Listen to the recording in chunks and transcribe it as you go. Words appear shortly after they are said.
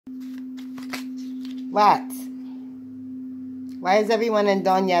What? Why is everyone in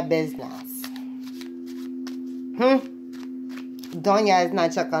Doña business? Doña is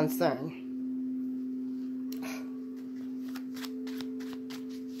not your concern.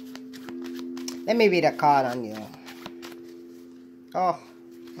 Let me read a card on you. Oh.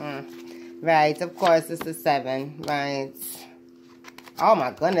 Right, of course, it's a 7. Right. Oh,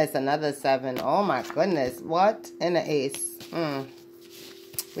 my goodness, another 7. Oh, my goodness. What? And an ace.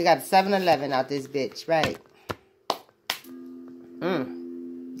 We got 7-11 out this bitch. Right.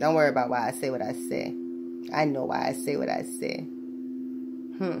 Don't worry about why I say what I say. I know why I say what I say.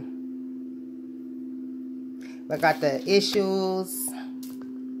 We got the issues.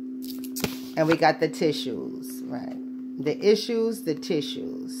 And we got the tissues. Right. The issues, the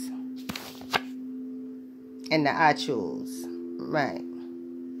tissues. And the actuals. Right.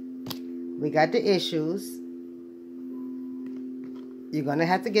 We got the issues. You're going to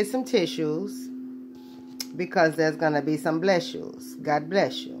have to get some tissues. Because there's going to be some bless yous. God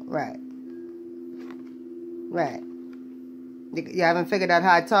bless you. Right. Right. You haven't figured out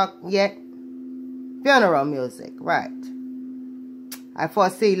how I talk yet? Funeral music. Right. I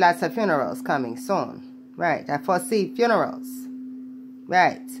foresee lots of funerals coming soon. Right. I foresee funerals.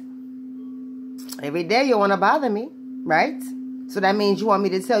 Right. Every day you want to bother me. Right. So that means you want me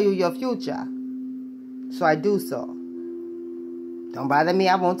to tell you your future. So I do so. Don't bother me.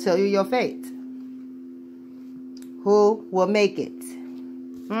 I won't tell you your fate. Who will make it?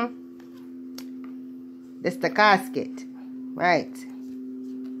 It's the casket. Right.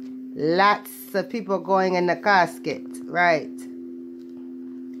 Lots of people going in the casket. Right.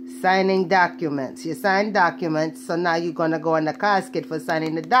 Signing documents. You sign documents, so now you're going to go in the casket for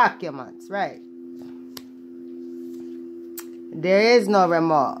signing the documents. Right. There is no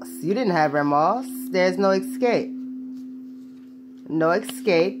remorse. You didn't have remorse. There's no escape. No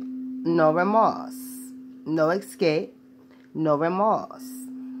escape. No remorse. No escape. No remorse.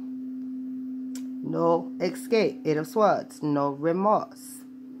 No escape. 8 of Swords. No remorse.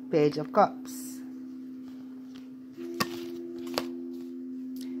 Page of Cups.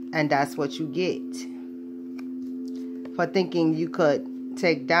 And that's what you get for thinking you could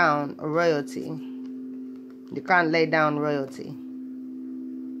take down royalty. You can't lay down royalty.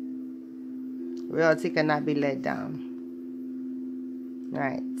 Royalty cannot be laid down.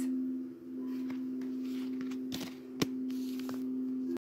 Right.